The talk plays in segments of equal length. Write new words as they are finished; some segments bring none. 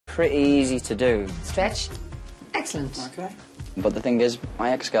Pretty easy to do. Stretch. Excellent. Okay. But the thing is,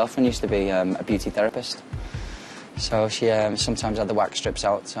 my ex-girlfriend used to be a beauty therapist. So she sometimes had the wax strips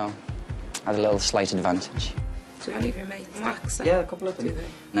out, so I had a little slight advantage. Do any of your mates wax? Yeah, a couple of them. Do they?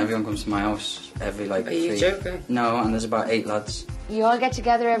 And everyone comes to my house every, like, Are you joking? No, and there's about 8 lads. You all get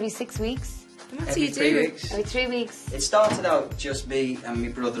together every 6 weeks? What do you do? 3 weeks. Every 3 weeks. It started out just me and my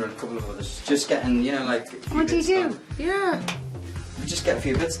brother and a couple of others. Just getting, you know, like... What do you do? Yeah. We just get a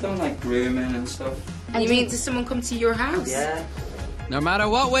few bits done, like grooming and stuff. And you mean, does someone come to your house? Yeah. No matter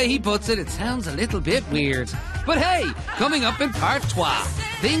what way he puts it, it sounds a little bit weird. But hey, coming up in part 2,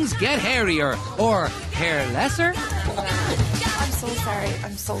 things get hairier, or hairlesser. I'm so sorry,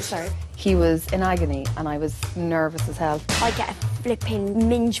 I'm so sorry. He was in agony and I was nervous as hell. I get a flipping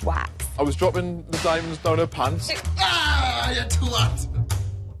minge wax. I was dropping the diamonds down her pants. Ah, you twat!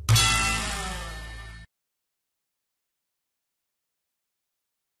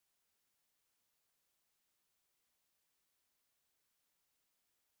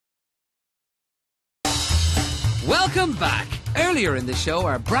 Welcome back. Earlier in the show,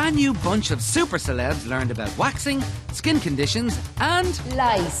 our brand new bunch of super celebs learned about waxing, skin conditions, and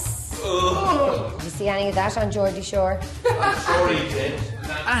Lice. Did you see any of that on Geordie Shore? I'm sure he did.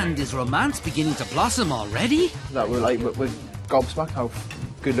 And is romance beginning to blossom already? That we're gobsmacked how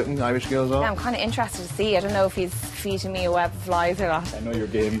good-looking Irish girls are. Yeah, I'm kind of interested to see. I don't know if he's feeding me a web of flies or not. I know your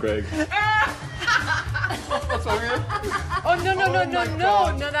game, Greg. What's wrong with you? Oh,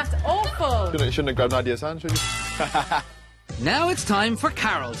 no, that's awful. You shouldn't have grabbed Nadia's hand, should you? Now it's time for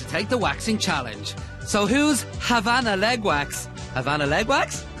Carol to take the waxing challenge. So who's Havana leg wax? Havana leg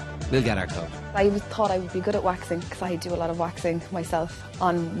wax? We'll get our code. I thought I would be good at waxing because I do a lot of waxing myself,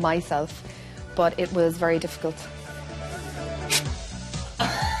 on myself, but it was very difficult.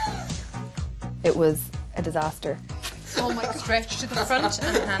 It was a disaster. Oh my, stretch to the front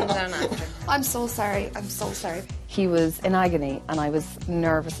and hand down after. I'm so sorry, I'm so sorry. He was in agony and I was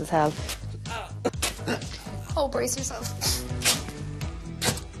nervous as hell. Oh, brace yourself.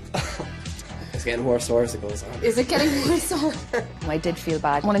 It's getting worse as it goes on. Is it getting worse? I did feel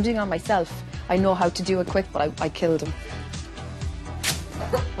bad. When I'm doing it on myself, I know how to do it quick, but I killed him.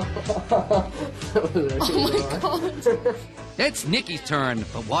 Oh my God. It's Nikki's turn,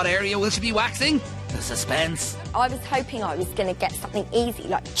 but what area will she be waxing? The suspense. I was hoping I was going to get something easy,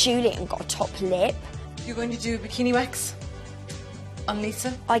 like Julian got a top lip. You're going to do bikini wax on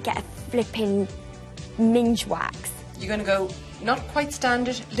Lisa? I get a flipping minge wax. You're going to go not quite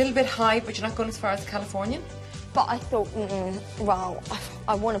standard, a little bit high, but you're not going as far as the Californian? But I thought, well,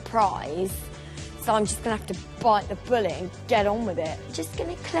 I want a prize, so I'm just going to have to bite the bullet and get on with it. Just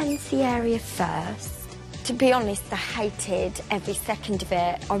going to cleanse the area first. To be honest, I hated every second of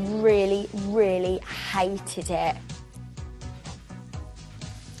it. I really, really hated it.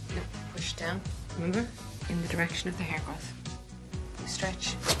 No, push down, remember? In the direction of the hair growth. You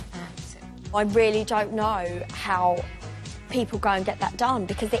stretch, that's it. I really don't know how people go and get that done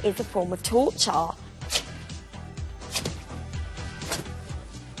because it is a form of torture.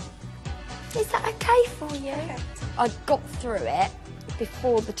 Is that okay for you? I got through it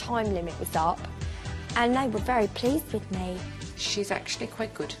before the time limit was up and they were very pleased with me. She's actually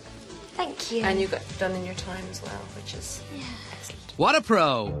quite good. Thank you. And you got done in your time as well, which is excellent. What a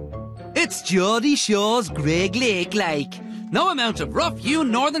pro! It's Geordie Shore's Greg Lake. No amount of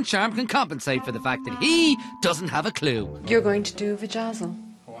rough-hewn northern charm can compensate for the fact that he doesn't have a clue. You're going to do a vajazzle.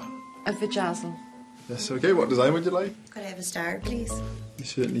 What? A vajazzle. Yes, okay. What design would you like? Could I have a star, please? You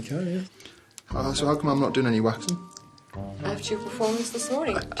certainly can, yeah. So how come I'm not doing any waxing? After your performance this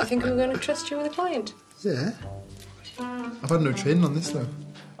morning, do you think we were going to trust you with a client? Yeah. I've had no training on this, though.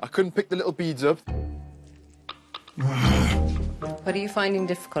 I couldn't pick the little beads up. What are you finding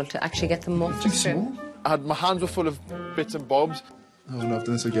difficult to actually get them off the strip? Small. My hands were full of bits and bobs. Oh no, I've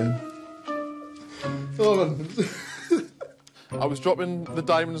done this again. Hold on. I was dropping the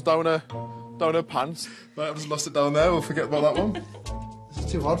diamonds down her pants. Right, I've just lost it down there. We'll forget about that one. This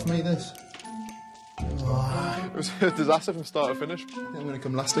is too hard for me, this. It was a disaster from start to finish. I'm going to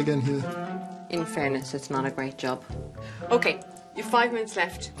come last again here. In fairness, it's not a great job. Okay, you've 5 minutes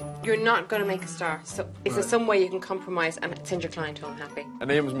left. You're not going to make a star, so is there some way you can compromise and send your client home happy? Her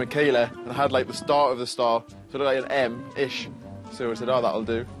name was Michaela, and I had like the start of the star, so like an M-ish. So I said, oh, that'll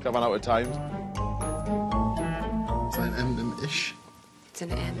do. I ran out of time. It's like an M-ish. It's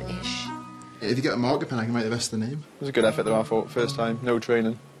an M-ish. If you get a marker pen, I can make the best of the name. It was a good effort though, I thought, first time. No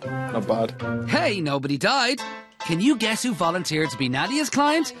training. Not bad. Hey, nobody died. Can you guess who volunteered to be Nadia's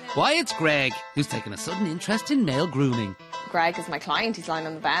client? Why, it's Greg, who's taken a sudden interest in male grooming. Greg is my client, he's lying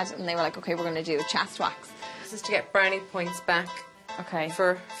on the bed, and they were like, OK, we're going to do a chest wax. This is to get brownie points back Okay.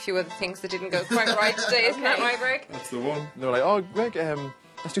 for a few other things that didn't go quite right today. Isn't that right, Greg? That's the one. They were like, oh, Greg,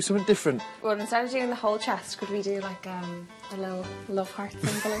 let's do something different. Well, instead of doing the whole chest, could we do like a little love heart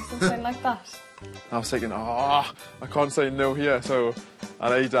symbol or something like that? I was thinking, I can't say no here, so I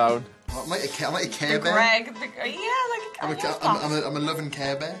lay down. I'm like a care bear. Greg, yeah, like I'm a loving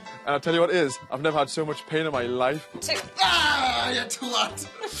care bear. And I'll tell you what it is, I've never had so much pain in my life. Ah, you twat!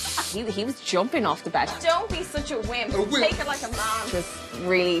 He was jumping off the bed. Don't be such a wimp. Take it like a man. It was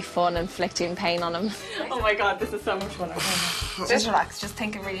really fun inflicting pain on him. Oh my god, this is so much fun. Just relax, just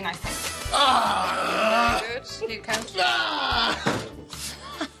think of really nice things. Good. You count.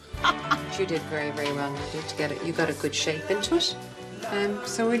 You did very, very well, Nadia, to get it. You got a good shape into it.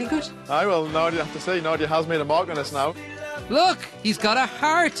 So really good. Aye, well, Nadia, I have to say, Nadia has made a mark on us now. Look, he's got a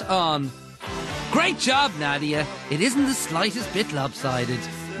heart on. Great job, Nadia. It isn't the slightest bit lopsided.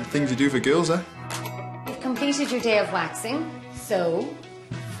 Things you do for girls, eh? You've completed your day of waxing, so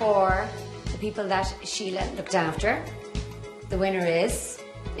for the people that Sheila looked after, the winner is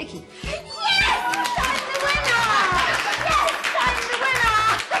Nikki. Yes! I'm the winner! Yes, I'm the winner!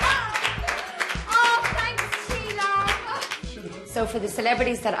 Oh, thanks, Sheila. So for the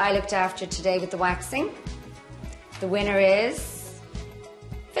celebrities that I looked after today with the waxing, the winner is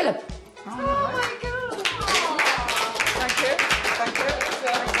Philip. Oh my god. Thank you. Thank you.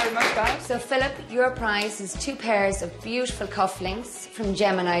 Thanks very much, guys. So Philip, your prize is 2 pairs of beautiful cufflinks from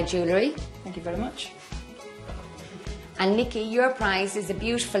Gemini Jewellery. Thank you very much. And Nikki, your prize is a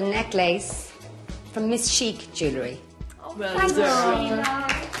beautiful necklace from Miss Chic Jewellery. Thanks, Sheila.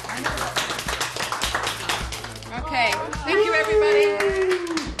 Okay. Thank you, everybody.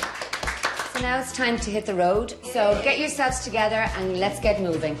 So now it's time to hit the road. So get yourselves together and let's get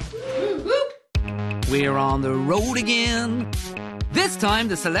moving. We're on the road again. This time,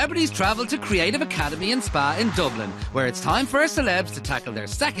 the celebrities travel to Creative Academy and Spa in Dublin, where it's time for our celebs to tackle their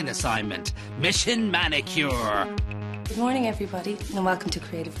second assignment, Mission Manicure. Good morning, everybody, and welcome to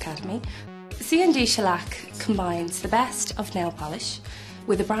Creative Academy. C&D Shellac combines the best of nail polish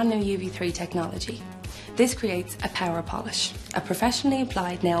with a brand new UV3 technology. This creates a power polish, a professionally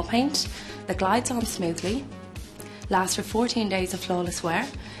applied nail paint that glides on smoothly, lasts for 14 days of flawless wear,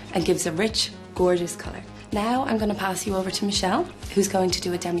 and gives a rich, gorgeous colour. Now I'm going to pass you over to Michelle, who's going to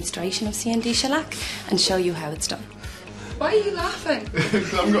do a demonstration of C&D Shellac and show you how it's done. Why are you laughing?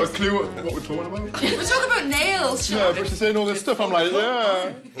 Because I haven't got a clue what we're talking about. We're talking about nails, Yeah, but she's saying all this stuff, I'm like,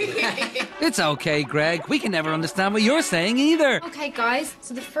 yeah. It's okay, Greg. We can never understand what you're saying either. Okay, guys,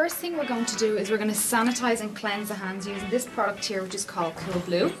 so the first thing we're going to do is we're going to sanitize and cleanse the hands using this product here, which is called Cool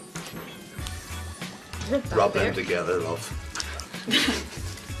Blue. Rub them together, love.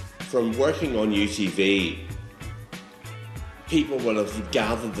 From working on UTV, people will have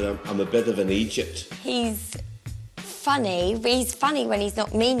gathered that I'm a bit of an Egypt. He's funny, but he's funny when he's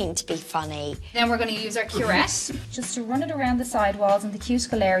not meaning to be funny. Then we're going to use our curette just to run it around the side walls and the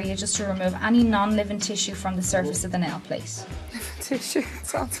cuticle area just to remove any non-living tissue from the surface of the nail plate. Tissue, it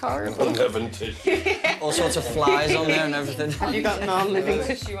sounds horrible. Non-living tissue. All sorts of flies on there and everything. Have you got non-living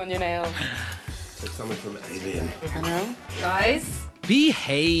tissue on your nail? It's like something from Alien. I know. Guys,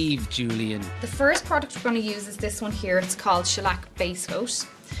 Behave, Julian. the first product we're going to use is this one here. It's called Shellac Base Coat.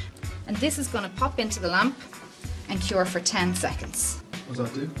 And this is going to pop into the lamp and cure for 10 seconds. What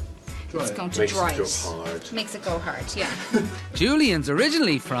does that do? Dry It's it? going to Makes dry it go hard. Makes it go hard, yeah. Julian's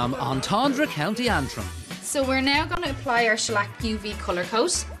originally from Entendre, County Antrim. So we're now going to apply our shellac UV colour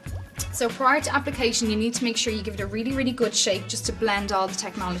coat. So prior to application, you need to make sure you give it a really, really good shake just to blend all the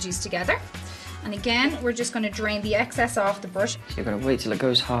technologies together. And again, we're just going to drain the excess off the brush. You've got to wait till it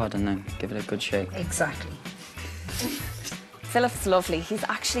goes hard and then give it a good shake. Exactly. Philip's lovely. He's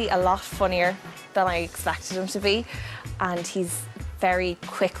actually a lot funnier than I expected him to be, and he's very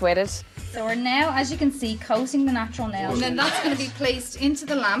quick-witted. So we're now, as you can see, coating the natural nail. And then that's going to be placed into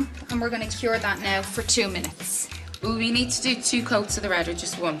the lamp, and we're going to cure that now for 2 minutes. We need to do 2 coats of the red or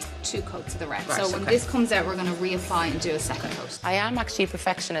just 1? 2 coats of the red. Right, so when okay. this comes out, we're going to reapply and do a second coat. I am actually a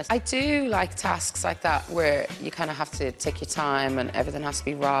perfectionist. I do like tasks like that where you kind of have to take your time and everything has to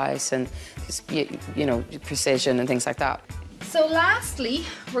be right and just, you know, precision and things like that. So lastly,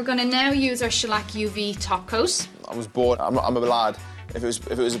 we're going to now use our shellac UV top coat. I was bored. I'm a lad. If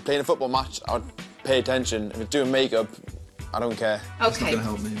it was playing a football match, I would pay attention. If it's doing makeup, I don't care. Okay,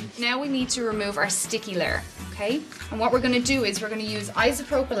 now we need to remove our sticky layer, okay? And what we're going to do is we're going to use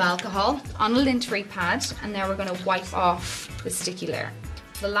isopropyl alcohol on a lint-free pad, and now we're going to wipe off the sticky layer.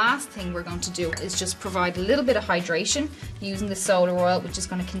 The last thing we're going to do is just provide a little bit of hydration using the soda oil, which is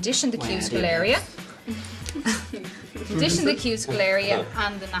going to condition the cuticle area. Condition the cuticle area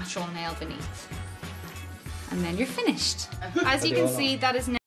and the natural nail beneath. and then you're finished. As you can see, that is now